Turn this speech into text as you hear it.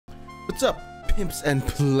What's up, pimps and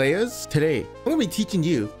players? Today, I'm going to be teaching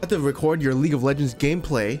you how to record your League of Legends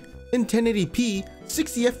gameplay in 1080p,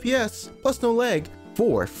 60 FPS, plus no lag,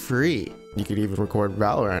 for free. You could even record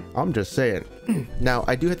Valorant, I'm just saying. Now,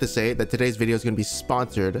 I do have to say that today's video is going to be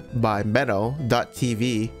sponsored by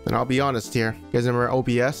Meadow.tv, and I'll be honest here, you guys remember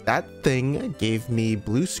OBS? That thing gave me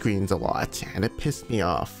blue screens a lot, and it pissed me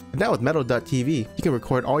off. But now with Meadow.tv, you can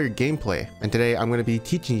record all your gameplay, and today I'm going to be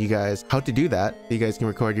teaching you guys how to do that, so you guys can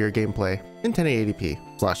record your gameplay in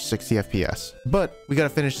 1080p/60 FPS. But we gotta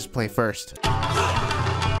finish this play first.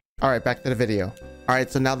 Alright, back to the video. Alright,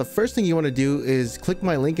 so now the first thing you want to do is click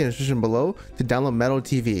my link in the description below to download Meadow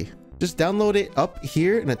TV. Just download it up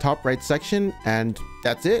here in the top right section, and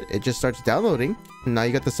that's it. It just starts downloading, and now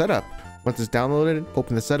you got the setup. Once it's downloaded,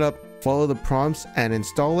 open the setup, follow the prompts and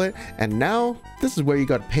install it, and now this is where you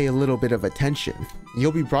got to pay a little bit of attention.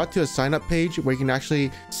 You'll be brought to a sign up page where you can actually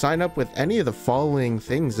sign up with any of the following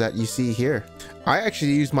things that you see here. I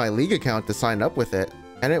actually use my League account to sign up with it,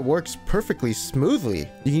 and it works perfectly smoothly.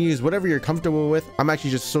 You can use whatever you're comfortable with. I'm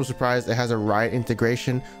actually just so surprised it has a Riot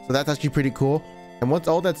integration, so that's actually pretty cool. And once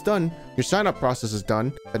all that's done, your sign up process is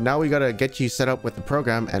done, but now we gotta get you set up with the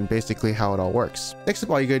program and basically how it all works. Next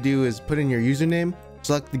up, all you gotta do is put in your username,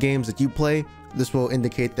 select the games that you play. This will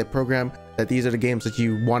indicate the program that these are the games that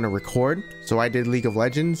you want to record. So I did League of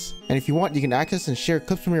Legends, and if you want, you can access and share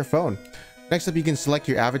clips from your phone. Next up, you can select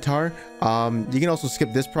your avatar. You can also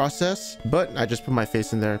skip this process, but I just put my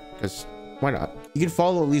face in there because why not? You can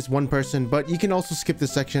follow at least one person, but you can also skip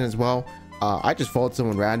this section as well. I just followed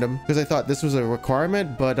someone random because I thought this was a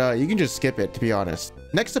requirement, but you can just skip it, to be honest.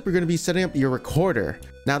 Next up, you're going to be setting up your recorder.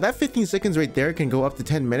 Now that 15 seconds right there can go up to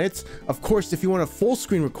 10 minutes. Of course, if you want to full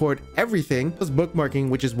screen record everything plus bookmarking,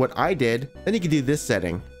 which is what I did, then you can do this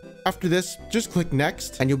setting. After this, just click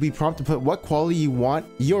next and you'll be prompted to put what quality you want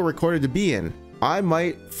your recorder to be in. I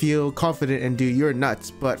might feel confident and do your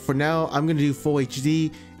nuts, but for now I'm going to do full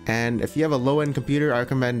HD, and if you have a low-end computer, I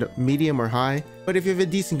recommend medium or high, but if you have a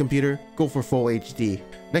decent computer, go for full HD.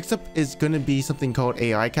 Next up is going to be something called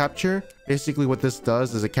AI capture. Basically what this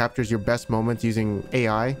does is it captures your best moments using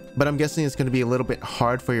AI, but I'm guessing it's going to be a little bit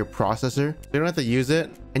hard for your processor. You don't have to use it,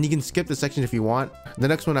 and you can skip the section if you want. The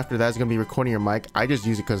next one after that is going to be recording your mic. I just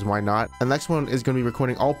use it because why not? The next one is going to be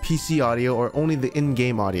recording all PC audio or only the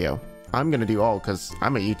in-game audio. I'm going to do all because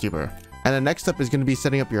I'm a YouTuber. And then next up is going to be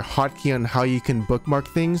setting up your hotkey on how you can bookmark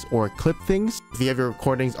things or clip things. If you have your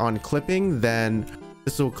recordings on clipping, then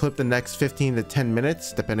this will clip the next 15 to 10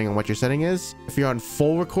 minutes, depending on what your setting is. If you're on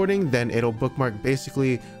full recording, then it'll bookmark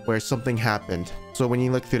basically where something happened. So when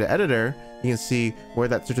you look through the editor, you can see where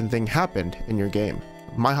that certain thing happened in your game.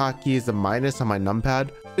 My hotkey is the minus on my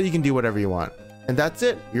numpad, but you can do whatever you want. And that's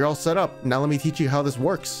it. You're all set up. Now let me teach you how this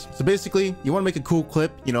works. So basically, you want to make a cool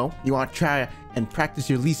clip, you want to try and practice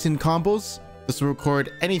your Lee Sin combos. This will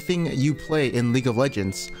record anything you play in League of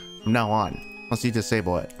Legends from now on, once you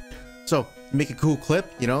disable it. So you make a cool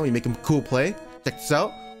clip, you make a cool play. Check this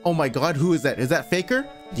out. Oh my god, who is that? Is that Faker?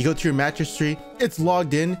 You go to your match history, it's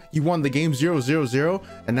logged in, you won the game 0-0-0,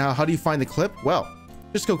 and now how do you find the clip? Well,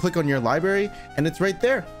 just go click on your library and it's right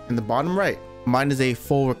there in the bottom right. Mine is a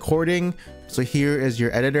full recording, so here is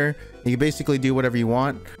your editor. You can basically do whatever you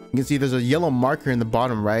want. You can see there's a yellow marker in the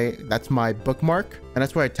bottom right. That's my bookmark, and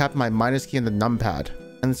that's where I tap my minus key in the numpad.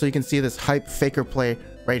 And so you can see this hype Faker play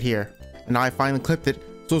right here. And now I finally clipped it,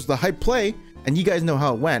 so it's the hype play, and you guys know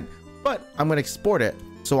how it went, but I'm gonna export it.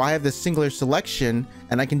 So I have this singular selection,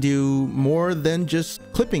 and I can do more than just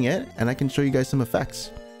clipping it, and I can show you guys some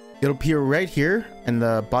effects. It'll appear right here in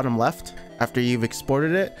the bottom left after you've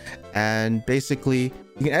exported it, and basically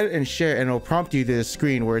you can edit and share, and it'll prompt you to the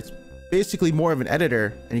screen where it's basically more of an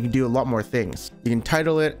editor and you can do a lot more things. You can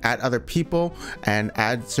title it, add other people, and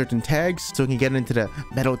add certain tags so you can get into the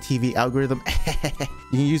Meadow TV algorithm.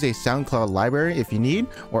 You can use a SoundCloud library if you need,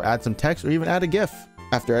 or add some text, or even add a GIF.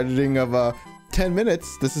 After editing of 10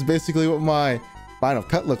 minutes, this is basically what my final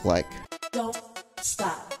cut looked like. Don't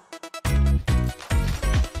stop.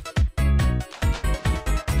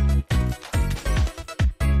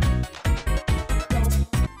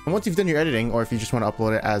 And once you've done your editing, or if you just want to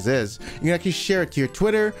upload it as is, you can actually share it to your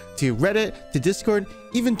Twitter, to Reddit, to Discord,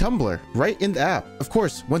 even Tumblr, right in the app. Of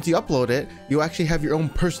course, once you upload it, you'll actually have your own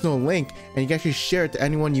personal link, and you can actually share it to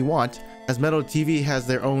anyone you want, as Meadow TV has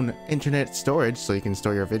their own internet storage, so you can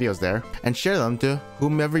store your videos there, and share them to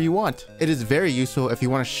whomever you want. It is very useful if you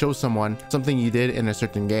want to show someone something you did in a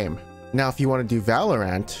certain game. Now, if you want to do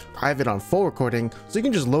Valorant, I have it on full recording, so you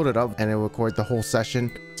can just load it up and it'll record the whole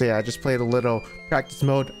session. So yeah, I just played a little practice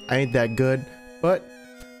mode. I ain't that good, but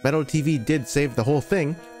Meadow TV did save the whole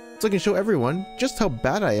thing. so I can show everyone just how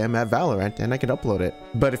bad I am at Valorant and I can upload it.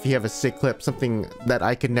 But if you have a sick clip, something that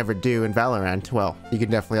I could never do in Valorant, well, you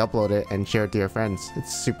can definitely upload it and share it to your friends.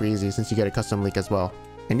 It's super easy since you get a custom link as well.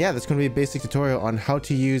 And yeah, that's going to be a basic tutorial on how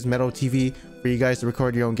to use Metal TV for you guys to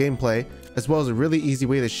record your own gameplay, as well as a really easy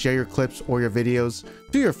way to share your clips or your videos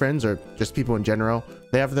to your friends or just people in general.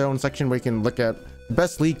 They have their own section where you can look at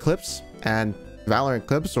best League clips and Valorant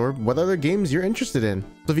clips or what other games you're interested in.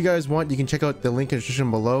 So if you guys want, you can check out the link in the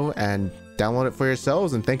description below and download it for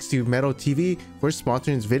yourselves. And thanks to Metal TV for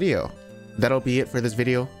sponsoring this video. That'll be it for this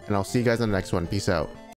video, and I'll see you guys on the next one. Peace out.